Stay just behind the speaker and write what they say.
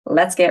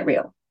Let's get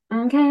real.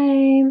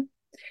 Okay.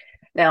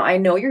 Now, I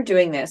know you're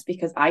doing this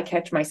because I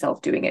catch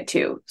myself doing it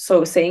too.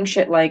 So saying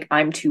shit like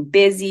I'm too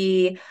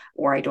busy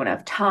or I don't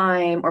have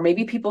time, or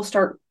maybe people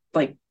start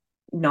like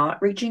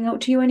not reaching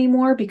out to you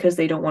anymore because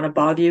they don't want to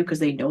bother you because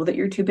they know that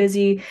you're too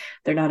busy.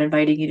 They're not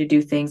inviting you to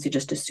do things. They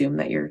just assume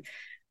that you're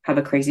have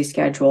a crazy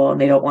schedule and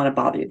they don't want to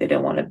bother you. They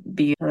don't want to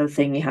be another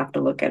thing you have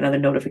to look at, another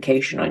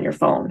notification on your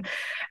phone.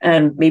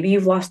 And maybe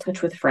you've lost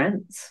touch with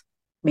friends.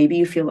 Maybe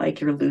you feel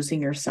like you're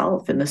losing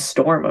yourself in the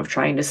storm of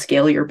trying to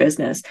scale your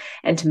business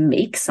and to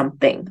make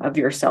something of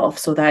yourself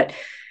so that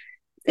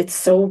it's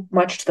so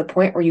much to the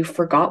point where you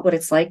forgot what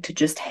it's like to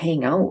just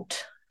hang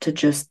out, to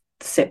just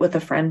sit with a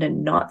friend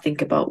and not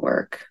think about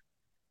work,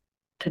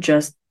 to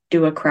just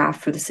do a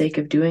craft for the sake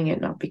of doing it,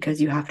 not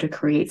because you have to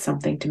create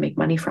something to make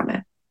money from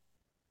it.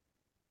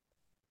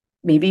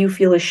 Maybe you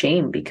feel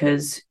ashamed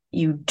because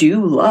you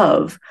do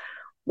love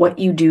what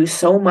you do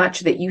so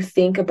much that you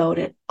think about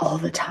it all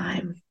the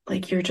time.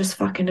 Like you're just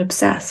fucking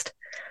obsessed.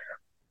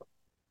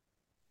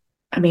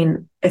 I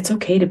mean, it's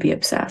okay to be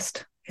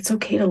obsessed. It's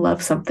okay to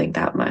love something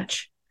that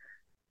much.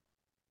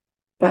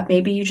 But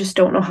maybe you just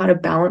don't know how to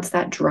balance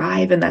that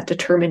drive and that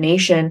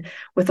determination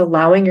with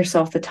allowing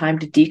yourself the time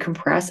to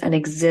decompress and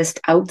exist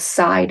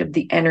outside of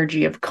the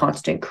energy of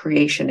constant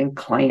creation and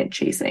client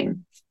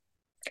chasing,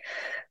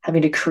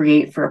 having to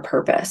create for a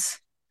purpose.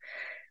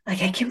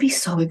 Like it can be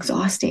so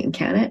exhausting,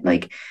 can it?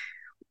 Like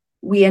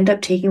we end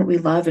up taking what we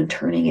love and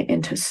turning it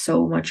into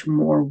so much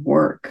more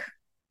work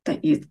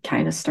that you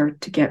kind of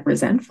start to get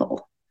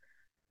resentful.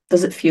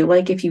 Does it feel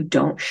like if you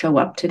don't show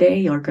up today,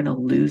 you're going to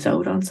lose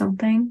out on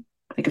something?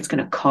 Like it's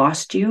going to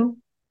cost you?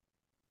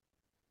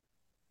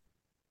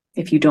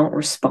 If you don't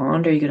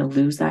respond, are you going to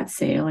lose that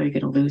sale? Are you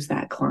going to lose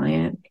that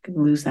client? You're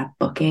going to lose that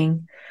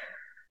booking?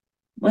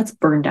 Let's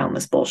burn down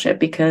this bullshit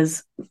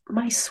because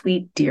my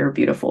sweet, dear,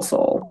 beautiful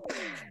soul,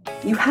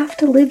 you have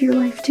to live your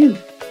life too.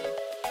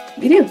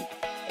 You do.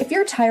 If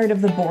you're tired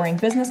of the boring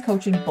business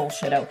coaching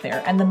bullshit out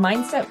there and the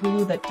mindset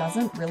woo that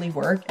doesn't really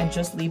work and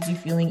just leaves you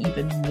feeling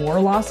even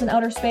more lost in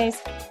outer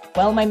space,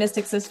 well, my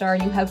Mystic Sister,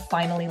 you have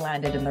finally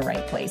landed in the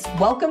right place.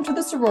 Welcome to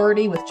the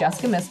Sorority with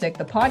Jessica Mystic,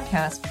 the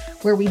podcast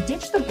where we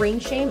ditch the brain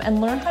shame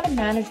and learn how to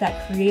manage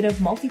that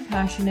creative,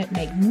 multi-passionate,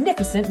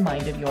 magnificent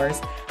mind of yours.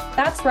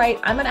 That's right,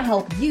 I'm going to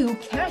help you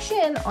cash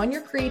in on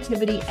your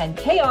creativity and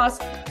chaos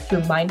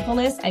through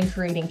mindfulness and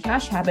creating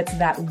cash habits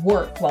that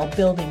work while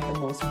building the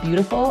most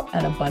beautiful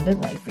and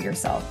abundant life for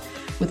yourself.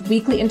 With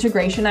weekly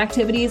integration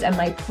activities and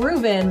my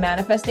proven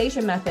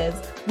manifestation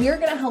methods, we are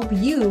going to help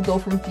you go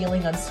from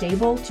feeling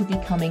unstable to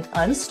becoming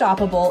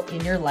unstoppable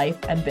in your life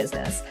and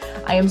business.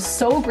 I am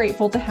so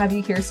grateful to have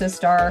you here,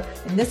 sister.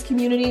 In this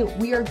community,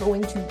 we are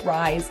going to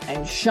rise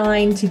and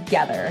shine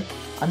together.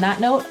 On that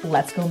note,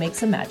 let's go make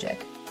some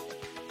magic.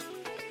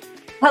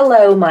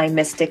 Hello, my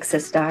Mystic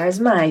Sisters,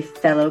 my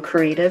fellow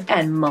creative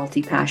and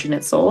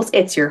multi-passionate souls.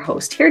 It's your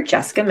host here,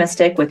 Jessica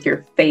Mystic, with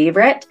your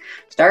favorite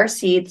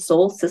starseed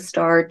soul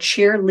sister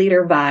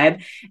cheerleader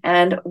vibe.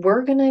 And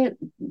we're going to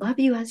love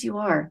you as you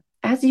are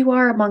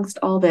amongst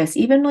all this.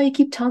 Even though you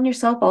keep telling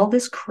yourself all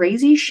this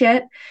crazy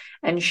shit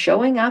and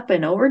showing up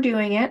and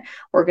overdoing it,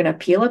 we're going to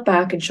peel it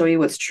back and show you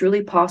what's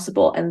truly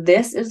possible. And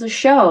this is a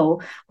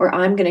show where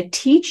I'm going to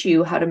teach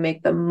you how to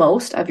make the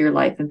most of your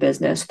life and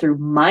business through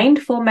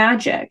mindful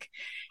magic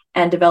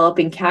and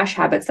developing cash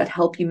habits that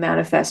help you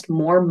manifest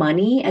more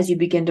money as you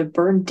begin to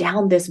burn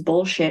down this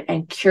bullshit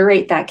and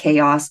curate that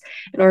chaos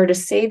in order to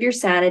save your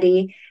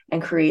sanity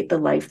and create the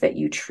life that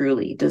you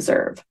truly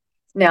deserve.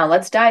 Now,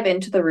 let's dive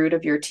into the root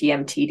of your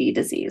TMTD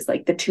disease,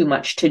 like the too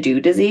much to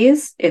do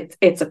disease.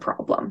 It's a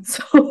problem.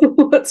 So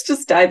let's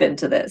just dive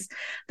into this.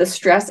 The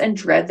stress and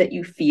dread that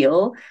you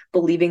feel,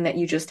 believing that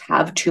you just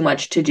have too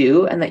much to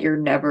do and that you've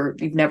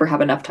never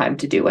have enough time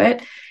to do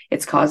it.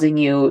 It's causing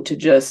you to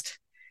just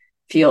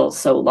feel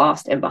so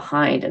lost and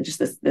behind, and just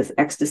this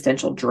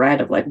existential dread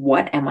of like,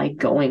 what am I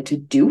going to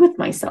do with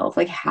myself?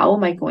 Like, how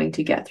am I going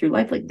to get through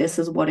life? Like, this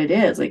is what it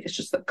is. Like, it's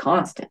just a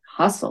constant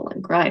hustle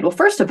and grind. Well,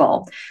 first of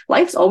all,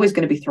 life's always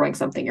going to be throwing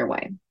something your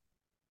way.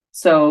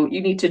 So you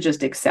need to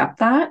just accept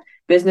that,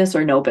 business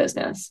or no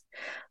business.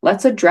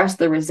 Let's address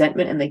the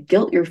resentment and the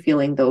guilt you're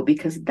feeling though,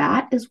 because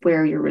that is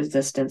where your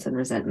resistance and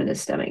resentment is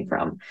stemming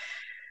from.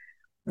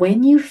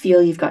 When you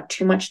feel you've got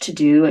too much to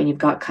do and you've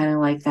got kind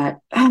of like that,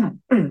 kind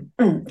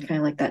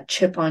of like that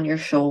chip on your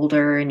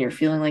shoulder, and you're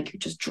feeling like you're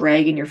just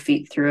dragging your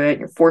feet through it, and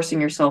you're forcing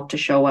yourself to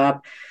show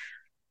up.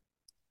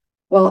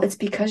 Well, it's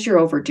because you're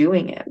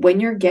overdoing it. When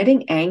you're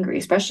getting angry,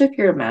 especially if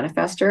you're a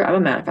manifester,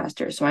 I'm a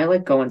manifester, so I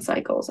like go in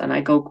cycles and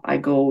I go.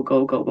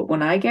 But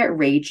when I get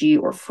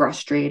ragey or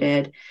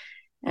frustrated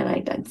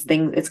and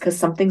it's because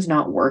something's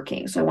not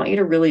working. So I want you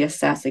to really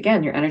assess,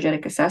 again, your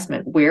energetic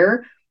assessment.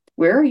 Where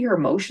are your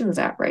emotions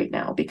at right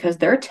now? Because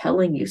they're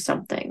telling you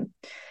something.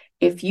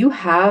 If you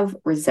have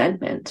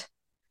resentment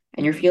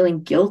and you're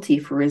feeling guilty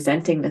for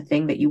resenting the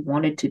thing that you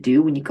wanted to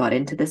do when you got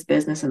into this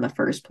business in the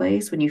first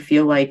place, when you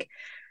feel like,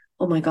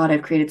 oh my God,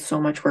 I've created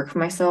so much work for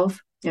myself.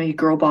 You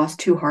girl boss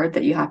too hard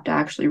that you have to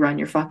actually run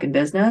your fucking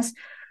business.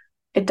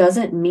 It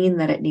doesn't mean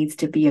that it needs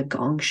to be a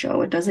gong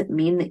show. It doesn't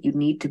mean that you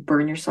need to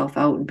burn yourself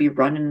out and be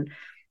running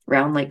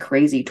around like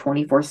crazy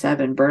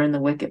 24/7, burning the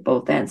wick at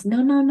both ends.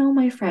 No, no, no,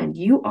 my friend.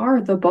 You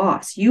are the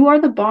boss. You are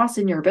the boss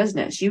in your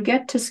business. You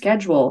get to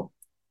schedule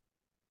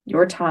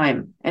your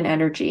time and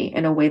energy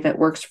in a way that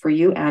works for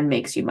you and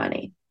makes you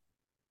money.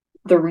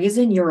 The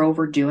reason you're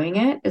overdoing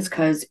it is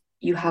because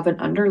you have an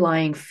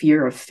underlying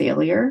fear of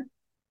failure,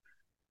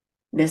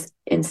 this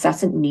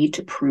incessant need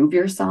to prove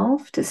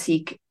yourself, to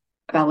seek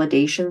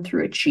validation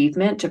through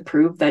achievement, to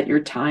prove that your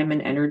time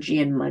and energy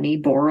and money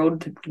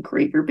borrowed to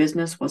create your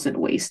business wasn't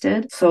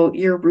wasted. So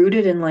you're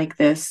rooted in like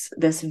this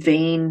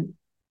vain,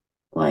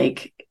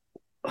 like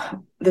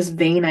this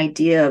vain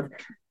idea of,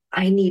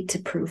 I need to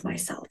prove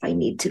myself. I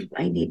need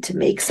to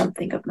make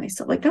something of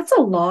myself. Like that's a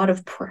lot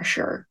of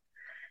pressure.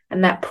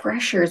 And that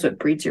pressure is what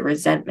breeds your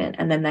resentment.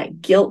 And then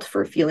that guilt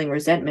for feeling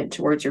resentment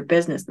towards your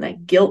business, and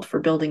that guilt for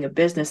building a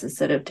business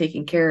instead of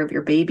taking care of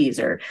your babies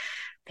or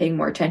paying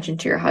more attention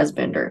to your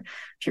husband, or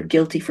if you're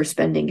guilty for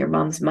spending your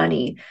mom's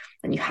money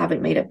and you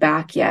haven't made it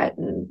back yet.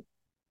 And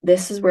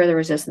this is where the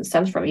resistance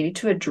stems from. You need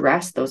to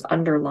address those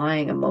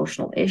underlying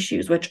emotional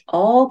issues, which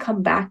all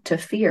come back to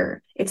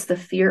fear. It's the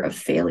fear of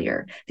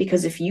failure.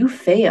 Because if you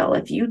fail,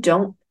 if you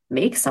don't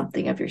make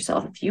something of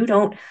yourself, if you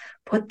don't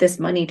put this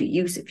money to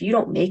use, if you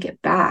don't make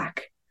it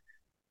back,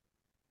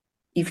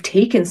 you've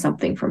taken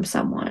something from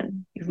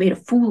someone. You've made a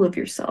fool of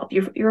yourself.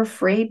 You're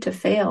afraid to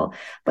fail.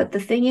 But the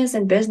thing is,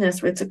 in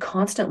business, it's a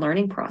constant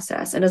learning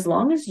process. And as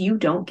long as you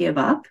don't give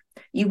up,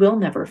 you will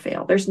never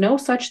fail. There's no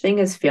such thing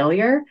as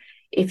failure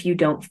if you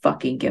don't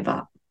fucking give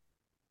up.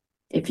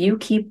 If you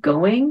keep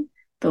going,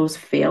 those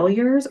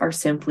failures are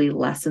simply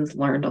lessons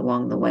learned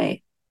along the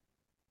way.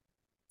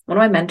 One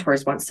of my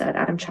mentors once said,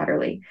 Adam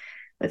Chatterley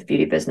with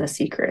Beauty Business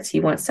Secrets, he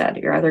once said,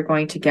 you're either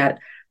going to get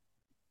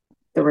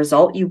the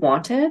result you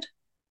wanted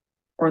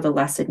or the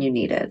lesson you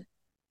needed.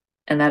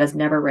 And that has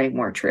never rang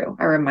more true.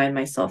 I remind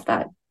myself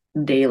that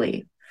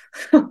daily,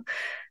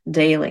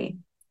 daily.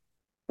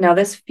 Now,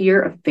 this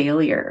fear of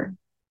failure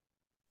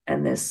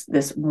and this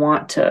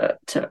want to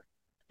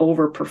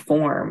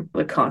overperform,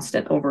 the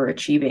constant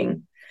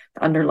overachieving,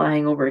 the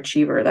underlying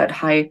overachiever, that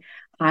high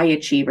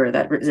achiever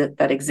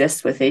that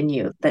exists within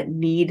you, that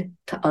need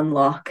to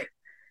unlock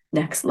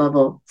next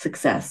level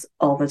success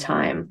all the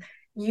time.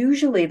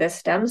 Usually this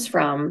stems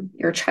from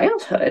your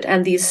childhood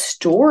and these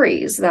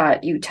stories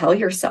that you tell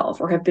yourself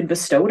or have been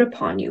bestowed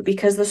upon you,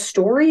 because the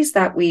stories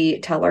that we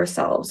tell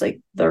ourselves, like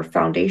they're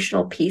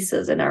foundational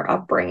pieces in our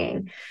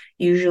upbringing.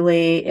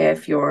 Usually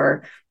if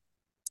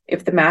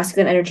the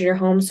masculine energy in your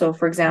home. So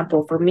for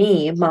example, for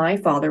me, my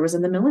father was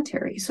in the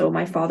military. So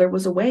my father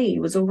was away, he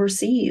was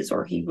overseas,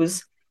 or he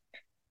was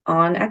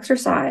on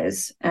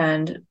exercise,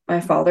 and my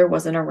father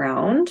wasn't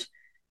around.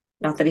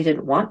 Not that he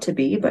didn't want to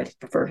be, but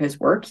for his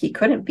work, he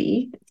couldn't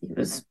be. He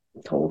was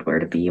told where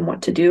to be and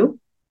what to do.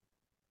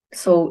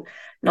 So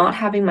not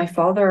having my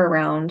father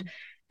around,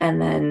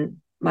 and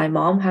then my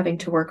mom having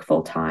to work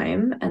full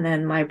time, and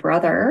then my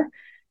brother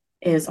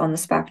is on the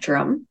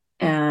spectrum,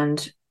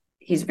 and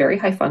he's very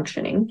high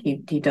functioning.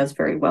 He does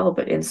very well,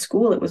 but in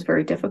school, it was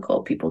very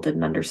difficult. People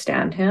didn't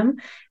understand him,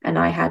 and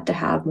I had to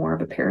have more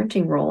of a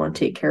parenting role and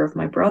take care of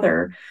my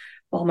brother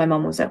while my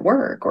mom was at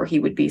work, or he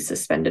would be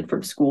suspended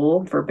from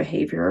school for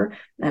behavior,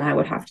 and I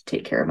would have to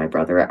take care of my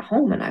brother at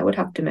home, and I would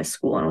have to miss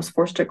school, and I was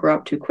forced to grow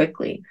up too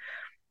quickly.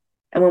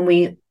 And when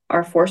we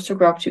are forced to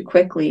grow up too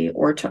quickly,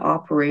 or to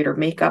operate or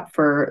make up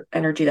for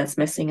energy that's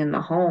missing in the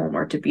home,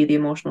 or to be the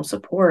emotional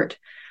support,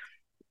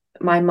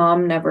 my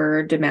mom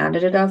never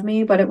demanded it of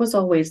me, but it was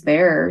always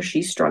there.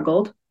 She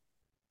struggled.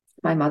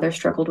 My mother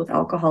struggled with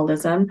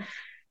alcoholism,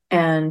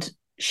 and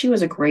she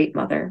was a great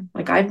mother.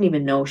 Like, I didn't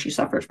even know she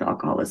suffered from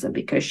alcoholism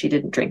because she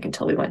didn't drink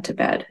until we went to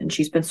bed. And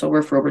she's been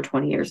sober for over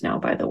 20 years now,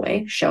 by the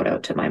way. Shout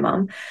out to my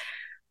mom.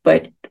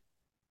 But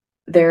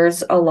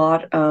there's a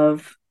lot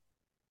of,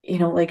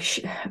 like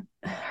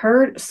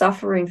her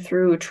suffering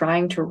through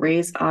trying to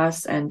raise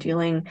us and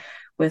dealing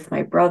with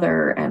my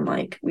brother. And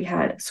like, we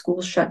had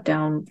schools shut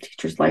down,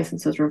 teachers'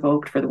 licenses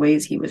revoked for the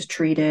ways he was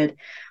treated,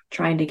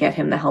 trying to get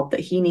him the help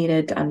that he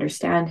needed to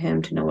understand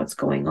him, to know what's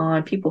going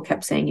on. People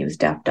kept saying he was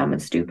deaf, dumb,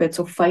 and stupid.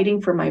 So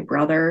fighting for my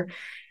brother,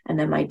 and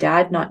then my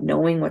dad not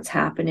knowing what's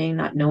happening,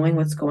 not knowing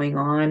what's going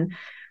on,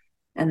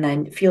 and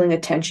then feeling a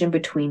tension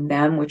between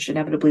them, which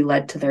inevitably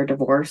led to their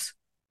divorce.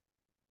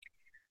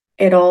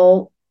 It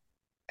all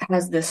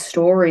has this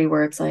story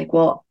where it's like,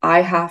 well,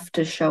 I have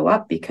to show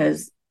up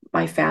because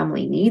my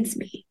family needs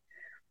me.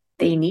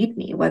 They need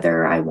me,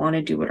 whether I want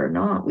to do it or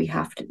not. We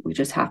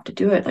just have to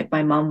do it. Like,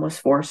 my mom was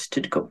forced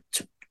to go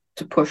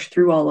to push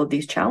through all of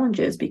these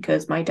challenges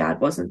because my dad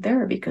wasn't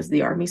there, because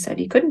the army said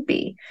he couldn't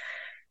be.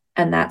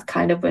 And that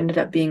kind of ended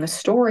up being a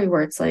story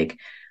where it's like,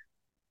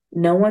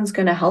 no one's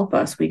going to help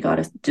us. We got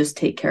to just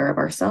take care of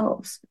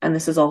ourselves. And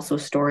this is also a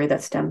story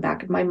that stemmed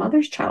back in my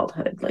mother's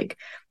childhood. Like,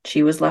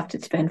 she was left to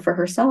fend for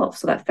herself.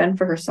 So that fend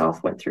for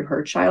herself went through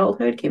her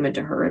childhood, came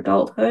into her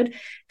adulthood,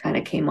 kind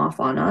of came off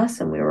on us.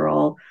 And we were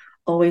all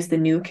always the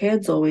new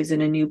kids, always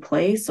in a new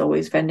place,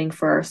 always fending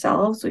for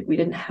ourselves. Like, we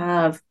didn't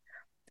have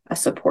a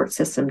support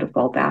system to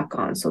fall back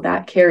on. So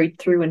that carried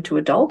through into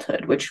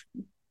adulthood, which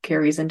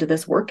carries into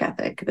this work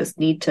ethic, this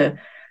need to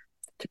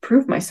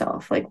prove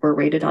myself. Like, we're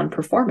rated on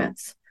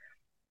performance.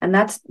 And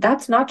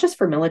that's not just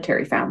for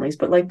military families,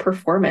 but like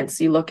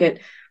performance. You look at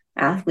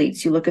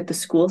athletes, you look at the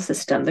school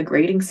system, the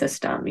grading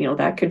system,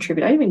 that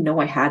contribute. I didn't even know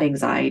I had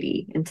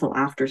anxiety until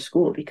after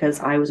school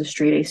because I was a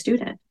straight A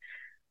student.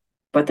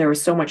 But there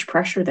was so much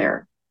pressure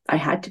there. I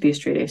had to be a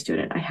straight A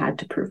student. I had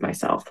to prove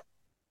myself.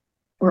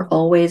 We're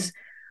always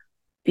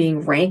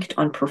being ranked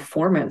on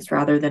performance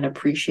rather than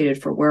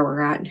appreciated for where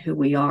we're at and who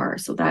we are.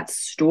 So that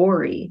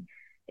story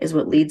is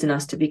what leads in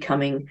us to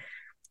becoming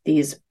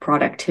these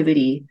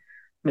productivity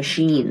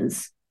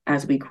machines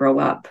as we grow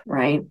up,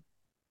 right?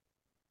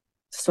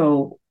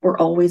 So we're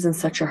always in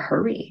such a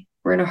hurry.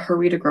 We're in a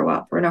hurry to grow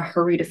up. We're in a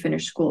hurry to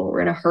finish school. We're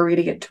in a hurry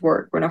to get to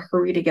work. We're in a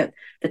hurry to get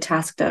the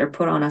tasks that are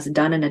put on us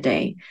done in a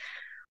day.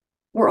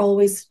 We're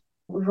always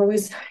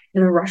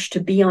in a rush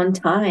to be on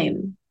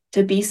time,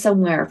 to be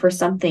somewhere for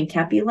something.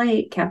 Can't be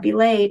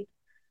late.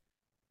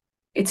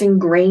 It's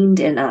ingrained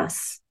in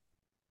us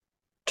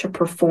to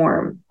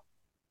perform,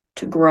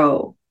 to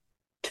grow,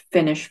 to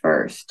finish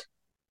first,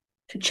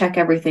 to check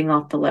everything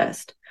off the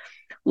list.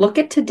 Look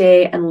at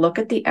today and look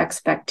at the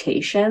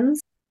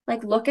expectations.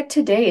 Like, look at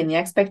today and the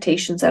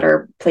expectations that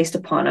are placed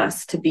upon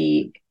us to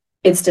be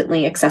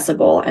instantly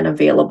accessible and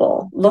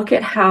available. Look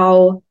at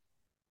how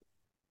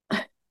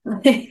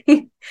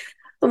the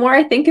more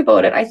I think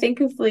about it, I think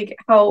of like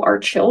how our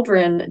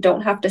children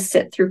don't have to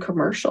sit through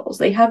commercials.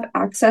 They have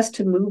access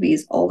to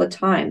movies all the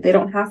time. They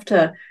don't have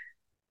to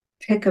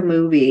pick a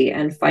movie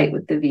and fight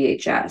with the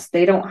VHS.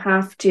 They don't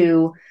have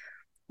to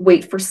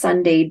wait for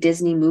Sunday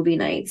Disney movie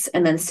nights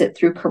and then sit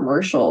through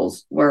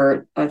commercials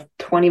where a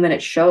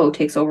 20-minute show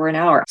takes over an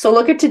hour. So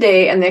look at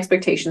today and the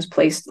expectations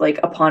placed like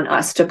upon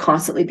us to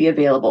constantly be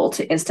available,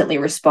 to instantly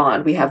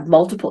respond. We have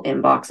multiple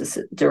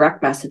inboxes,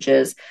 direct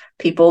messages.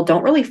 People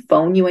don't really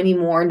phone you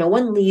anymore. No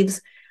one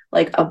leaves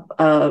like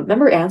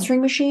remember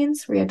answering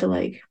machines where you had to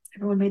like,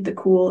 everyone made the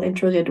cool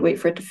intros. You had to wait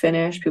for it to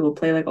finish. People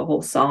play like a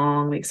whole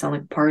song, make it sound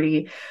like a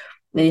party.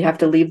 Then you have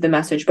to leave the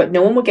message, but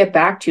no one will get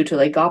back to you till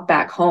they got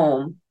back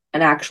home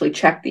and actually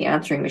checked the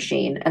answering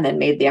machine and then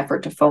made the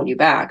effort to phone you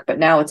back. But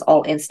now it's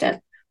all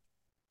instant.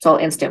 It's all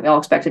instant. We all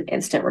expect an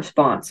instant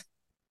response.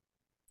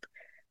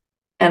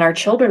 And our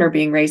children are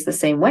being raised the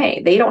same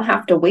way. They don't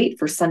have to wait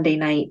for Sunday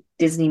night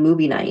Disney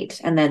movie night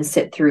and then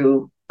sit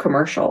through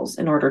commercials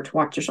in order to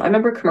watch the show. I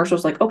remember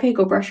commercials like, okay,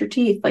 go brush your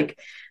teeth. Like,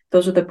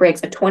 those are the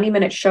breaks. A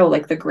 20-minute show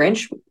like The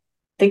Grinch.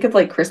 Think of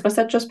like Christmas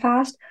that just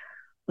passed.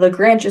 The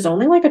Grinch is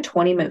only like a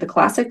 20-minute. The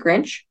classic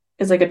Grinch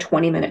is like a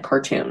 20-minute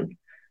cartoon.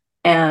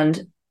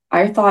 And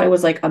I thought it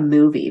was like a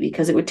movie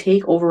because it would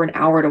take over an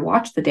hour to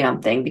watch the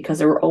damn thing because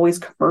there were always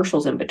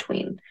commercials in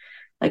between.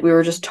 Like, we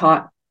were just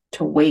taught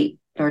to wait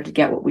in order to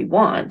get what we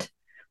want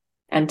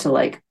and to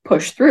like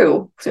push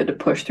through. So we had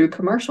to push through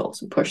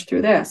commercials and push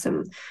through this.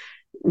 And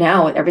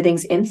now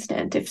everything's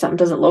instant. If something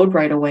doesn't load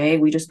right away,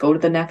 we just go to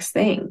the next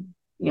thing.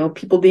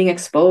 People being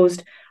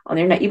exposed on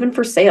the internet, even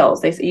for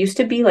sales. It used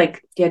to be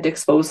like you had to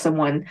expose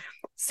someone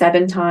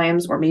 7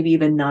 times or maybe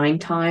even 9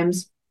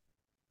 times.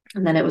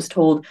 And then it was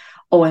told,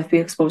 oh, I have to be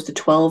exposed to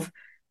 12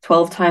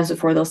 times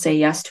before they'll say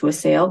yes to a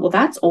sale. Well,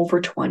 that's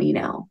over 20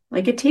 now.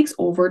 Like, it takes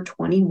over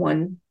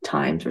 21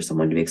 times for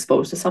someone to be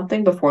exposed to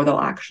something before they'll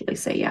actually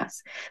say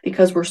yes,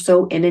 because we're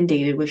so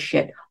inundated with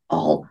shit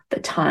all the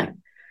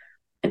time.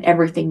 And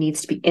everything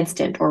needs to be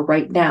instant or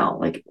right now.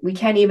 Like, we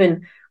can't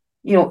even,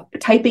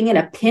 typing in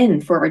a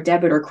PIN for our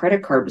debit or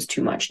credit card was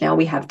too much. Now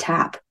we have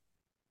tap.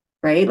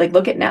 Right? Like,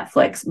 look at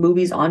Netflix,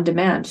 movies on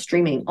demand,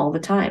 streaming all the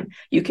time.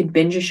 You can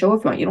binge a show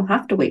if you want. You don't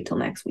have to wait till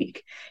next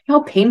week. You know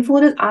how painful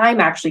it is?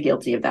 I'm actually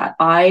guilty of that.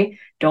 I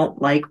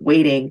don't like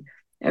waiting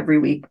every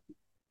week.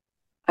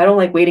 I don't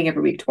like waiting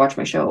every week to watch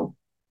my show.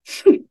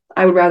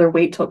 I would rather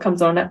wait till it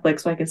comes on Netflix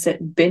so I can sit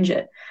and binge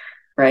it.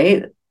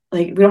 Right?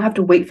 Like, we don't have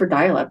to wait for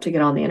dial-up to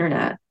get on the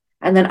internet.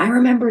 And then I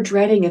remember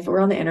dreading if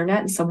we're on the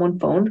internet and someone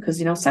phoned,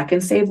 because,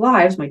 seconds save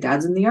lives. My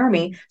dad's in the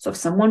army. So if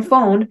someone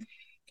phoned,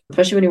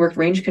 especially when he worked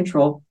range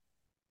control,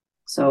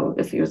 so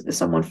if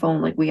someone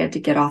phoned, like, we had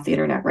to get off the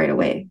internet right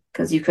away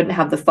because you couldn't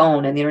have the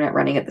phone and the internet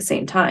running at the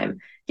same time.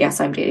 Yes,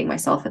 I'm dating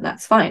myself and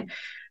that's fine.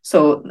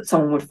 So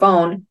someone would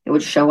phone, it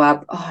would show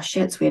up. Oh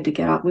shit. So we had to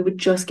get off. We would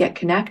just get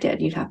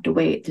connected. You'd have to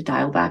wait to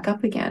dial back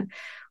up again.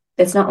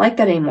 It's not like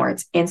that anymore.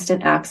 It's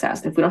instant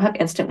access. If we don't have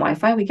instant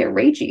Wi-Fi, we get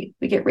ragey.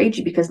 We get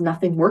ragey because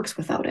nothing works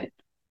without it.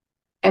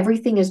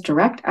 Everything is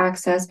direct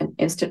access and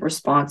instant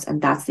response.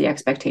 And that's the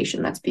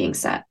expectation that's being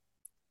set.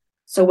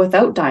 So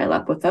without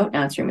dial-up, without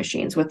answering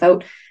machines,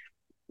 without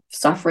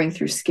suffering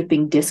through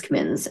skipping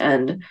Discmans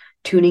and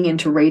tuning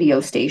into radio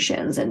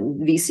stations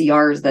and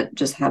VCRs that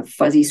just have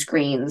fuzzy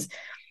screens,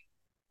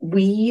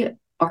 we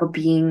are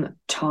being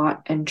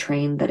taught and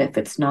trained that if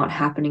it's not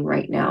happening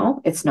right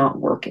now, it's not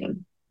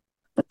working.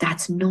 But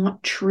that's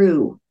not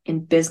true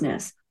in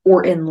business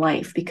or in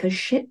life, because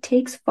shit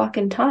takes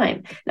fucking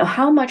time. Now,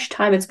 how much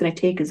time it's going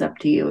to take is up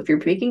to you. If you're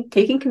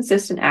taking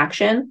consistent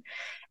action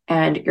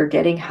and you're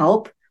getting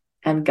help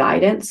and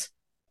guidance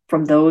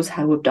from those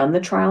who have done the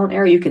trial and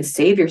error. You can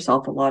save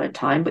yourself a lot of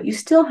time, but you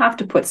still have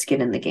to put skin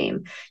in the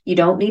game. You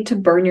don't need to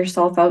burn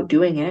yourself out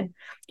doing it.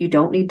 You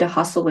don't need to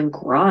hustle and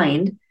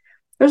grind.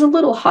 There's a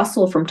little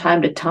hustle from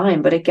time to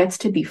time, but it gets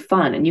to be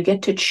fun, and you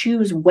get to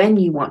choose when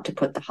you want to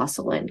put the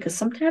hustle in, because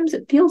sometimes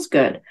it feels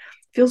good. It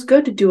feels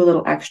good to do a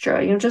little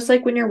extra, just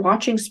like when you're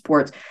watching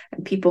sports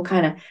and people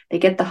they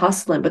get the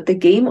hustle in, but the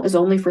game is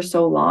only for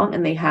so long,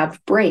 and they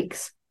have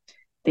breaks.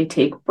 They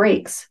take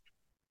breaks,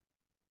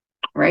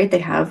 right? They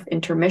have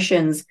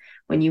intermissions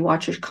when you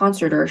watch a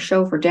concert or a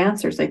show for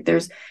dancers. Like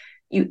there's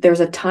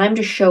a time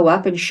to show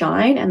up and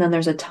shine, and then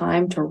there's a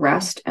time to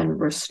rest and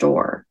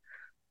restore.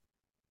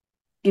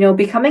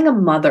 Becoming a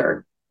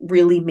mother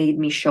really made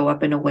me show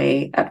up in a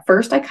way. At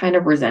first, I kind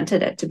of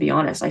resented it, to be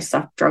honest. I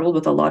struggled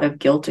with a lot of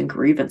guilt and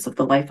grievance of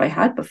the life I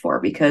had before,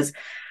 because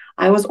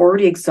I was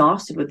already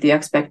exhausted with the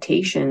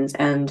expectations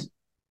and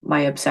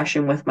my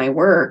obsession with my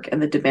work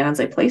and the demands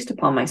I placed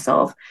upon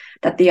myself,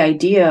 that the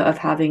idea of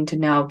having to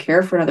now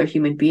care for another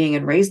human being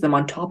and raise them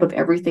on top of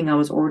everything I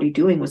was already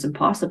doing was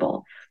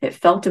impossible. It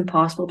felt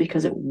impossible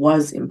because it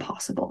was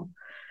impossible.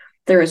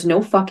 There is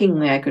no fucking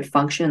way I could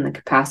function in the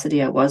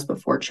capacity I was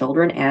before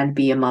children and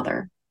be a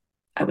mother.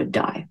 I would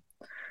die.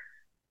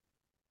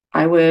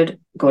 I would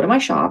go to my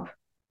shop,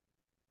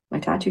 my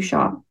tattoo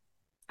shop.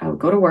 I would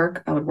go to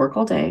work. I would work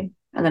all day.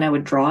 And then I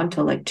would draw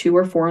until like 2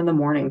 or 4 in the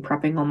morning,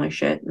 prepping all my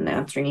shit and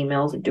answering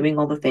emails and doing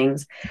all the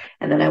things.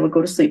 And then I would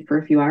go to sleep for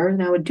a few hours,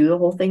 and I would do the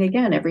whole thing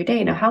again every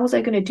day. Now, how was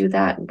I going to do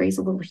that and raise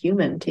a little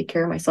human, take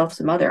care of myself as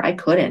a mother? I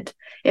couldn't.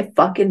 It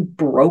fucking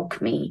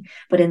broke me,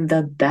 but in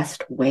the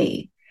best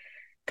way.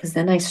 Because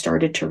then I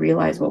started to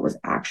realize what was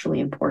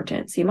actually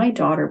important. See, my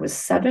daughter was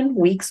 7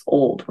 weeks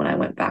old when I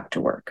went back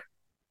to work.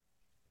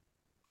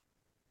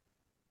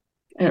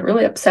 And it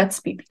really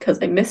upsets me because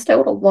I missed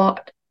out a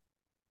lot.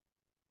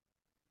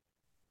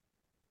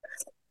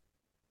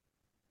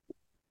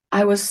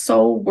 I was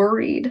so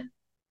worried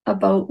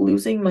about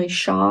losing my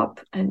shop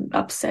and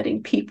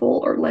upsetting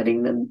people or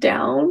letting them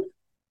down.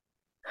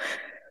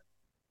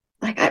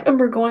 Like, I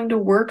remember going to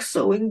work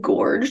so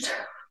engorged.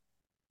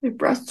 My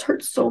breasts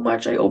hurt so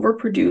much. I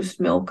overproduced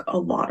milk, a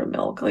lot of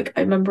milk. Like,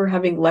 I remember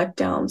having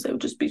letdowns. I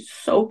would just be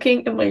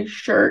soaking in my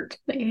shirt.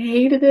 I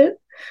hated it.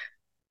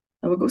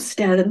 I would go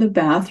stand in the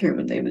bathroom,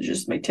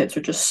 and my tits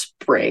would just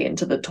spray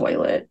into the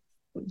toilet,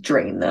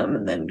 drain them,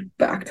 and then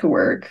back to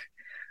work.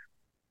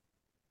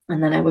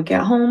 And then I would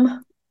get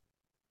home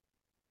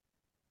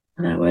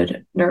and I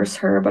would nurse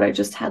her, but I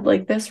just had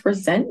like this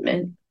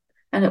resentment,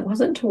 and it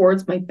wasn't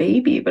towards my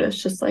baby, but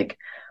it's just like,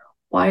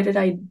 why did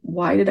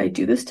I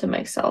do this to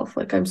myself?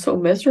 Like, I'm so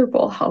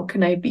miserable. How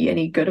can I be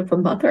any good of a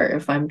mother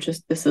if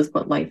this is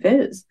what life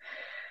is?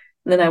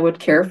 And then I would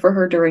care for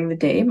her during the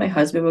day. My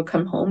husband would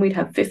come home. We'd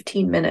have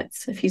 15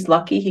 minutes. If he's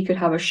lucky, he could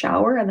have a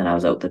shower, and then I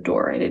was out the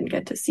door. I didn't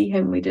get to see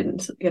him. We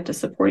didn't get to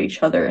support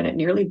each other, and it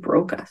nearly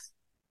broke us.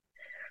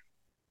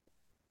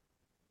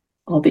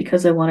 All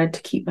because I wanted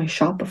to keep my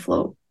shop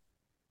afloat.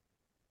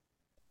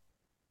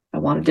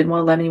 Didn't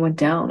want to let anyone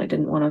down. I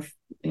didn't want to,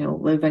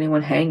 leave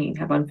anyone hanging,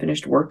 have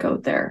unfinished work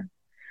out there.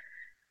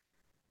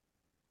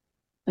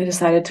 I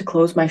decided to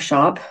close my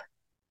shop.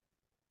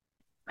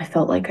 I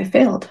felt like I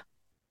failed.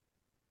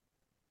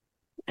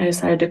 I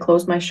decided to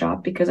close my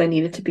shop because I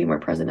needed to be more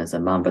present as a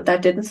mom, but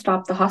that didn't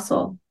stop the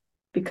hustle,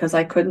 because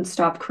I couldn't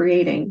stop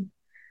creating.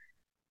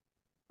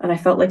 And I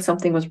felt like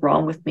something was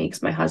wrong with me,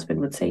 because my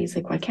husband would say, he's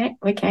like, why can't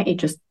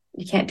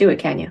you can't do it,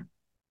 can you?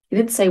 He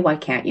didn't say, why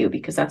can't you?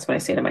 Because that's what I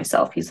say to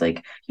myself. He's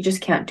like, you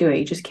just can't do it.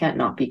 You just can't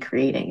not be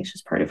creating. It's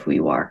just part of who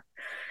you are.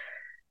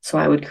 So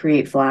I would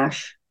create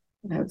flash,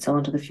 and I would sell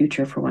into the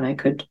future for when I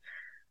could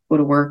go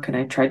to work. And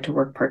I tried to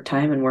work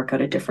part-time and work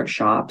out of different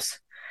shops,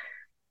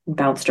 and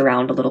bounced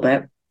around a little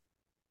bit.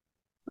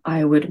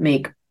 I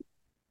made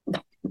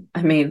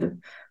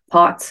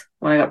pots.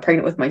 When I got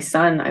pregnant with my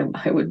son,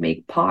 I would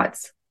make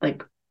pots,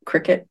 like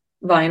cricket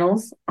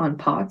vinyls on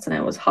pots, and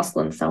I was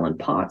hustling, selling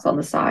pots on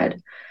the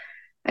side.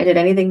 I did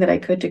anything that I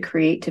could to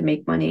create, to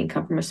make money and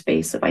come from a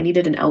space. If I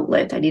needed an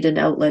outlet,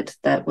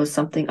 that was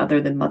something other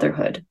than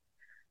motherhood.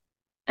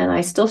 And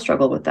I still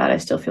struggle with that. I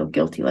still feel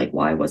guilty. Like,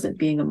 why wasn't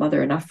being a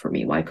mother enough for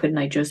me? Why couldn't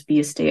I just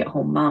be a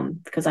stay-at-home mom?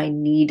 Because I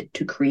need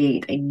to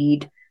create.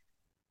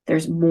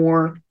 There's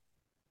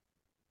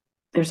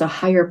a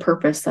higher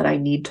purpose that I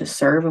need to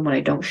serve. And when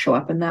I don't show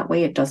up in that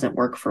way, it doesn't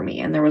work for me.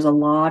 And there was a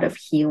lot of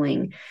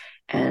healing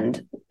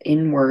and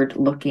inward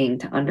looking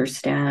to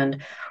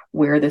understand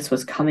where this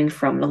was coming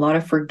from, and a lot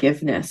of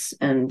forgiveness.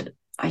 And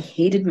I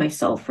hated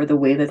myself for the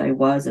way that I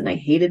was, and I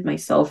hated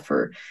myself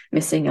for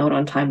missing out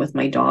on time with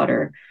my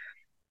daughter.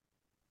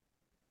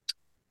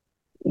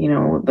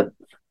 But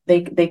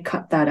they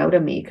cut that out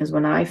of me, because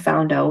when I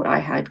found out I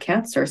had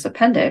cancerous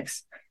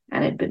appendix,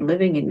 and it had been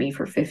living in me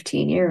for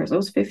 15 years,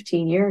 those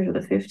 15 years are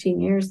the 15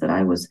 years that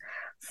I was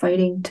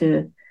fighting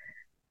to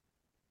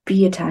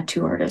be a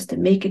tattoo artist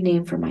and make a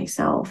name for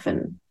myself.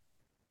 And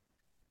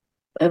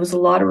it was a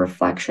lot of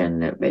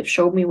reflection. It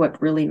showed me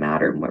what really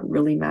mattered. And what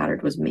really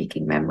mattered was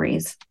making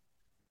memories,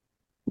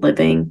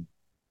 living.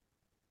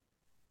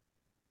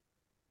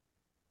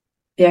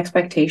 The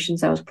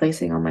expectations I was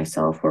placing on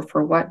myself were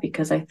for what?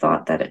 Because I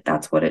thought that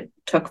that's what it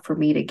took for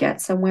me to get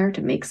somewhere,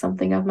 to make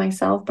something of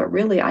myself. But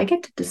really, I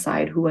get to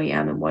decide who I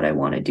am and what I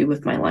want to do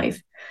with my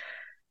life.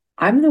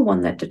 I'm the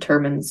one that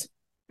determines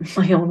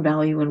my own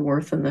value and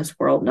worth in this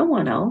world, no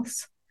one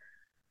else.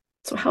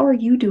 So how are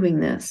you doing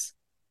this?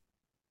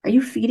 Are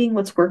you feeding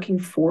what's working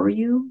for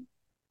you?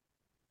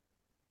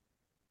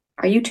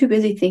 Are you too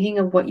busy thinking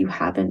of what you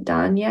haven't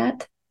done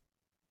yet?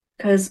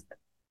 Because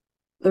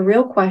the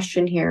real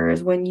question here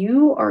is, when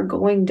you are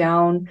going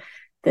down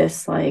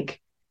this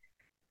like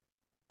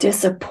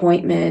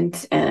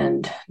disappointment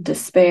and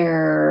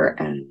despair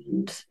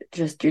and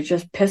you're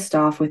just pissed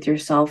off with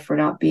yourself for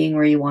not being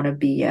where you want to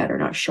be yet, or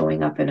not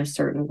showing up in a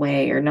certain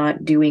way, or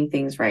not doing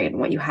things right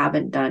and what you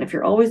haven't done. If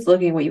you're always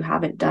looking at what you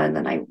haven't done,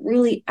 then I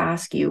really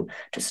ask you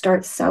to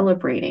start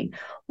celebrating.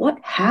 What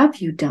have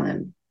you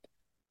done?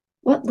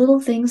 What little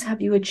things have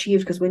you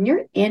achieved? Because when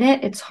you're in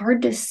it, it's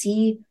hard to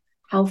see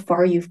how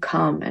far you've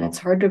come, and it's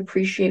hard to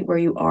appreciate where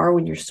you are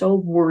when you're so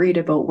worried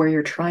about where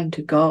you're trying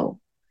to go.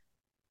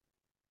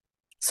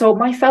 So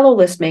my fellow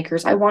list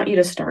makers, I want you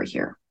to start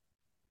here.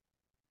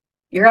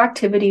 Your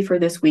activity for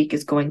this week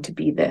is going to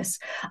be this.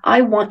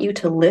 I want you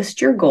to list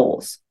your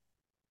goals.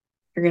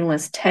 You're going to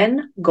list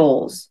 10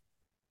 goals,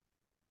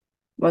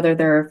 whether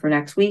they're for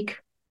next week,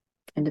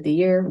 end of the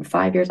year,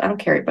 5 years, I don't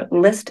care, but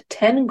list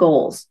 10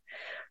 goals.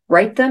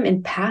 Write them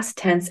in past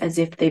tense as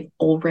if they've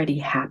already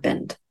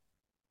happened.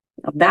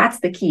 Now, that's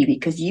the key,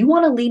 because you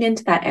want to lean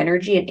into that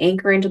energy and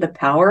anchor into the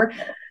power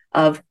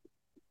of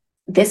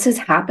this is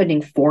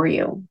happening for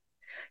you.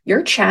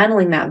 You're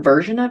channeling that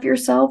version of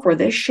yourself where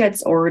this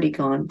shit's already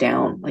gone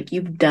down. Like,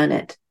 you've done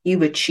it.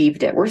 You've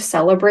achieved it. We're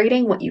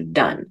celebrating what you've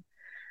done.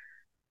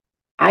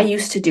 I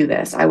used to do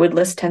this. I would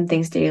list 10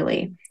 things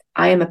daily.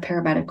 I am a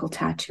paramedical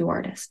tattoo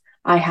artist.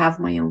 I have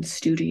my own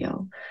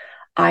studio.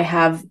 I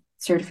have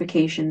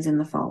certifications in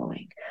the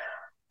following.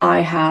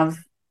 I have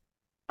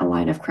a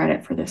line of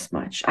credit for this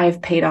much.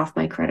 I've paid off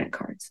my credit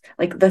cards.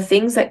 Like, the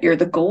things that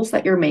the goals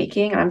that you're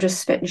making, and I'm just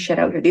spitting shit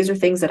out here. These are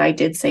things that I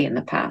did say in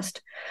the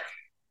past.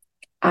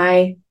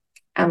 I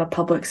am a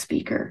public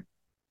speaker.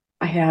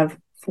 I have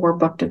 4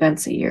 booked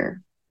events a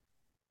year.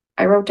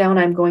 I wrote down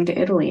I'm going to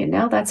Italy, and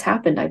now that's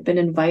happened. I've been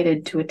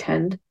invited to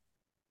attend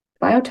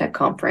biotech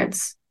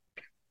conference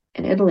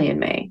in Italy in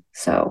May.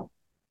 So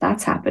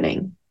that's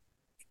happening.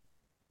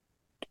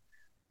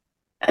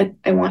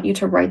 I want you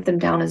to write them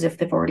down as if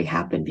they've already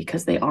happened,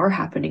 because they are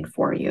happening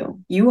for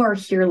you. You are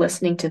here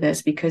listening to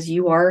this because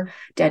you are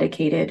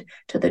dedicated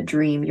to the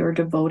dream. You're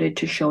devoted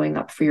to showing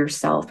up for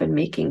yourself and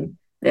making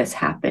this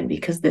happen,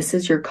 because this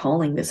is your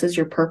calling. This is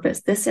your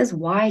purpose. This is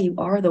why you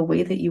are the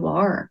way that you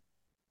are.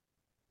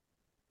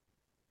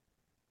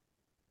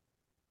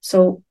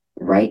 So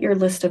write your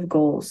list of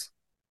goals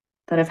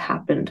that have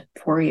happened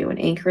for you and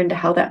anchor into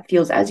how that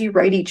feels. As you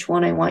write each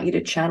one, I want you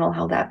to channel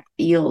how that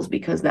feels,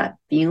 because that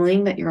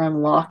feeling that you're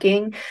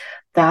unlocking,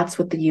 that's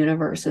what the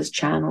universe is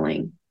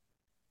channeling,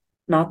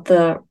 not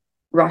the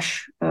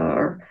rush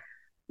or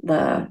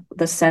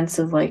the sense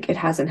of like it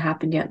hasn't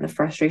happened yet and the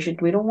frustration.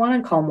 We don't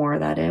want to call more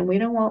of that in. We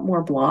don't want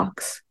more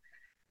blocks.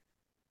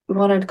 We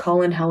want to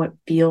call in how it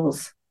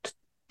feels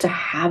to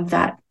have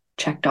that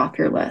checked off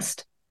your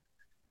list.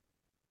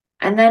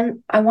 And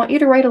then I want you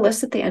to write a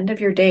list at the end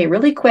of your day,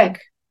 really quick,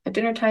 at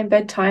dinner time,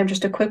 bedtime,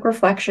 just a quick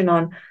reflection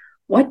on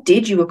what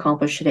did you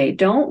accomplish today.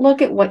 Don't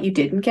look at what you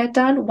didn't get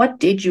done. What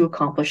did you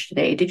accomplish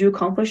today? Did you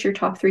accomplish your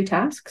top 3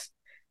 tasks?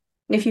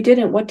 And if you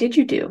didn't, what did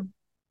you do?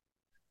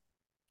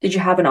 Did you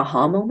have an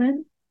aha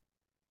moment?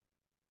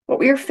 What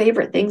were your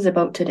favorite things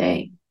about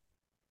today?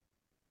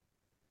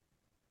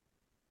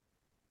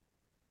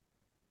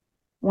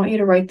 I want you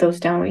to write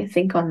those down when you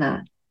think on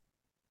that.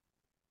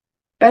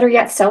 Better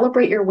yet,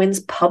 celebrate your wins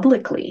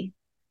publicly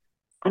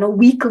on a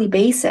weekly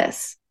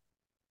basis.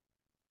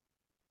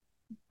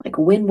 Like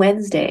Win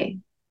Wednesday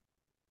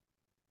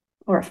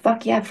or a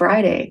Fuck Yeah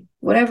Friday,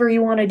 whatever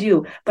you want to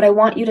do. But I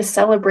want you to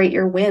celebrate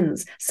your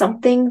wins,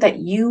 something that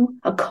you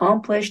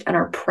accomplished and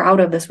are proud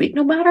of this week,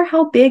 no matter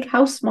how big,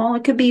 how small.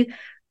 It could be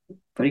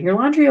putting your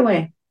laundry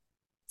away.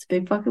 It's a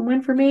big fucking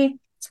win for me.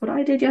 That's what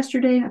I did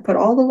yesterday. I put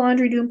all the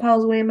laundry doing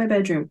piles away in my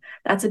bedroom.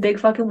 That's a big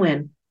fucking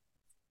win.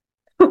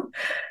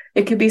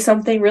 It could be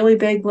something really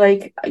big,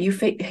 like you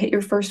hit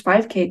your first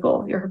 5K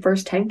goal, your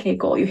first 10K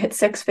goal, you hit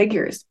 6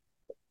 figures.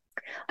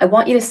 I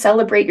want you to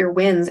celebrate your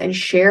wins and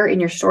share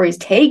in your stories.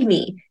 Tag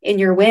me in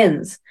your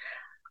wins.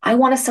 I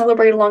want to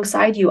celebrate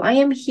alongside you. I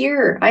am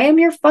here. I am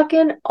your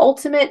fucking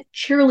ultimate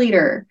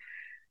cheerleader.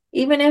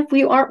 Even if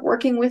we aren't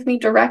working with me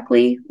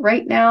directly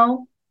right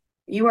now,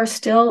 you are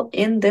still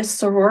in this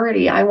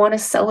sorority. I want to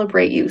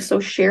celebrate you. So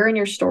share in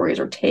your stories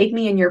or tag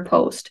me in your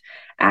post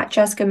at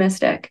Jessica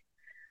Mystic.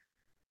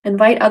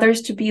 Invite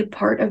others to be a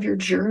part of your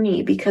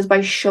journey, because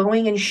by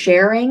showing and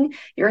sharing,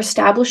 you're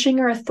establishing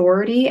your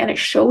authority, and it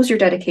shows your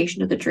dedication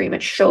to the dream.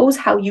 It shows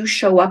how you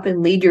show up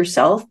and lead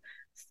yourself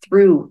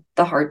through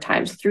the hard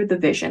times, through the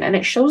vision. And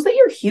it shows that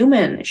you're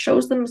human. It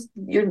shows them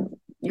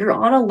you're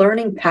on a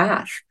learning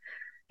path.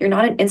 You're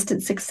not an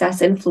instant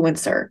success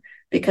influencer,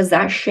 because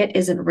that shit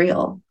isn't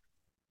real.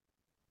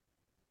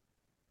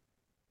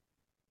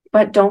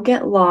 But don't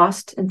get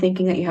lost in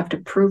thinking that you have to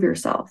prove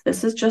yourself.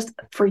 This is just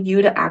for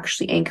you to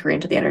actually anchor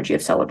into the energy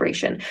of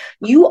celebration.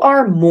 You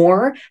are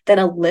more than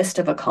a list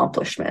of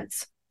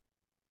accomplishments.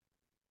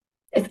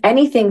 If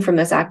anything from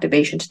this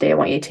activation today, I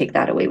want you to take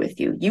that away with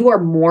you. You are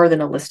more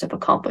than a list of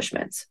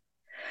accomplishments.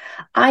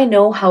 I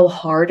know how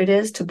hard it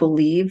is to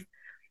believe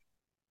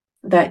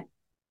that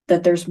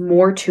there's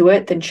more to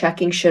it than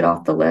checking shit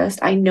off the list.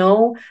 I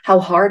know how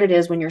hard it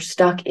is when you're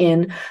stuck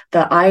in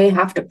the I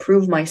have to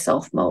prove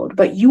myself mode,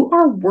 but you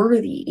are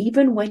worthy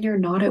even when you're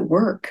not at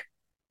work.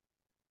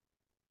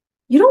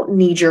 You don't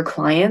need your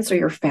clients or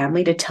your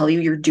family to tell you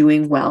you're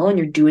doing well and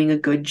you're doing a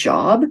good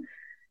job.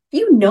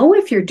 You know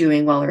if you're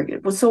doing well or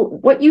good. So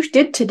what you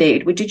did today,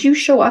 did you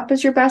show up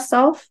as your best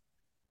self?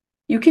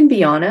 You can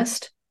be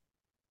honest.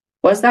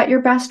 Was that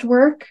your best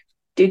work?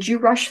 Did you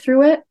rush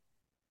through it?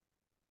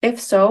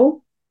 If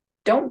so,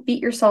 don't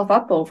beat yourself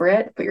up over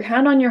it. Put your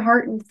hand on your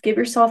heart and give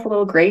yourself a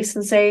little grace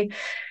and say,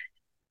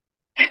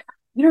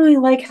 you don't really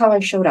like how I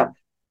showed up.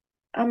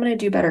 I'm going to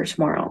do better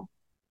tomorrow.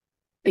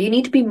 But you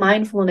need to be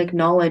mindful and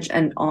acknowledge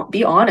and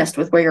be honest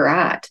with where you're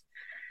at.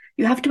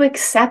 You have to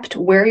accept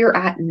where you're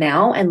at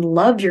now and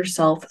love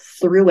yourself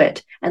through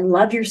it and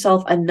love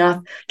yourself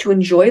enough to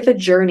enjoy the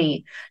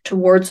journey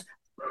towards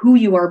who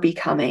you are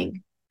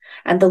becoming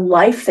and the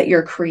life that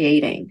you're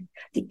creating,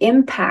 the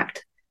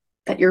impact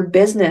that your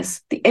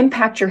business, the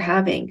impact you're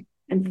having,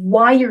 and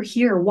why you're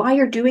here, why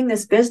you're doing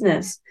this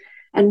business,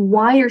 and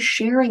why you're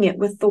sharing it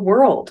with the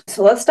world.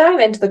 So let's dive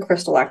into the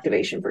crystal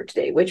activation for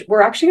today, which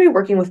we're actually going to be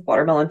working with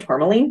watermelon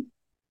tourmaline,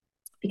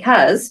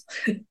 because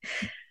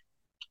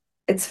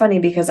it's funny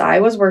because I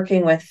was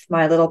working with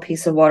my little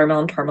piece of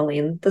watermelon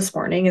tourmaline this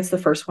morning. It's the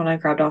first one I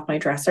grabbed off my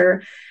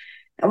dresser.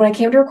 And when I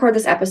came to record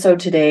this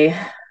episode today,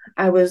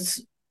 I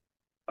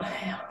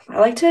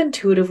like to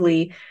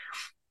intuitively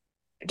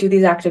do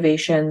these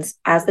activations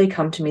as they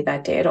come to me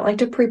that day. I don't like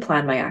to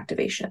pre-plan my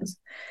activations,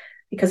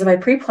 because if I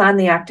pre-plan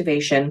the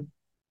activation,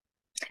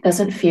 it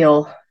doesn't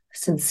feel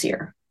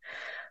sincere.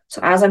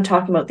 So as I'm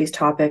talking about these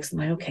topics, I'm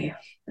like, okay,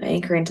 I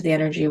anchor into the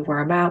energy of where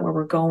I'm at, where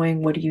we're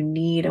going. What do you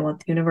need? I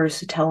want the universe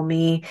to tell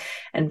me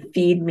and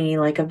feed me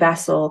like a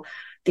vessel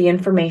the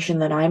information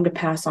that I'm to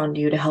pass on to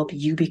you to help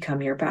you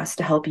become your best,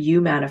 to help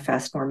you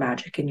manifest more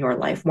magic in your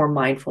life, more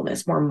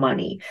mindfulness, more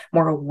money,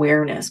 more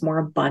awareness, more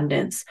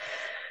abundance,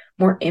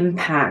 more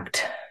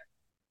impact.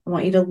 I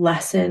want you to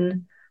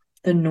lessen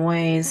the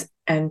noise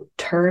and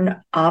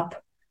turn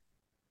up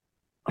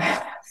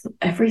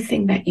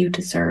everything that you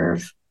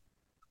deserve.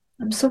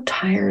 I'm so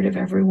tired of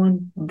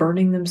everyone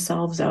burning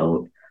themselves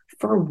out.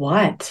 For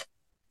what?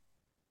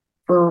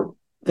 For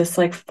this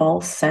like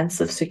false sense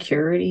of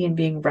security and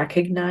being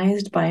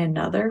recognized by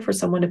another, for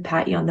someone to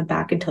pat you on the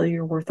back and tell you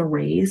you're worth a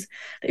raise,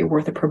 that you're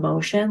worth a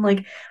promotion.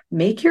 Like,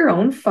 make your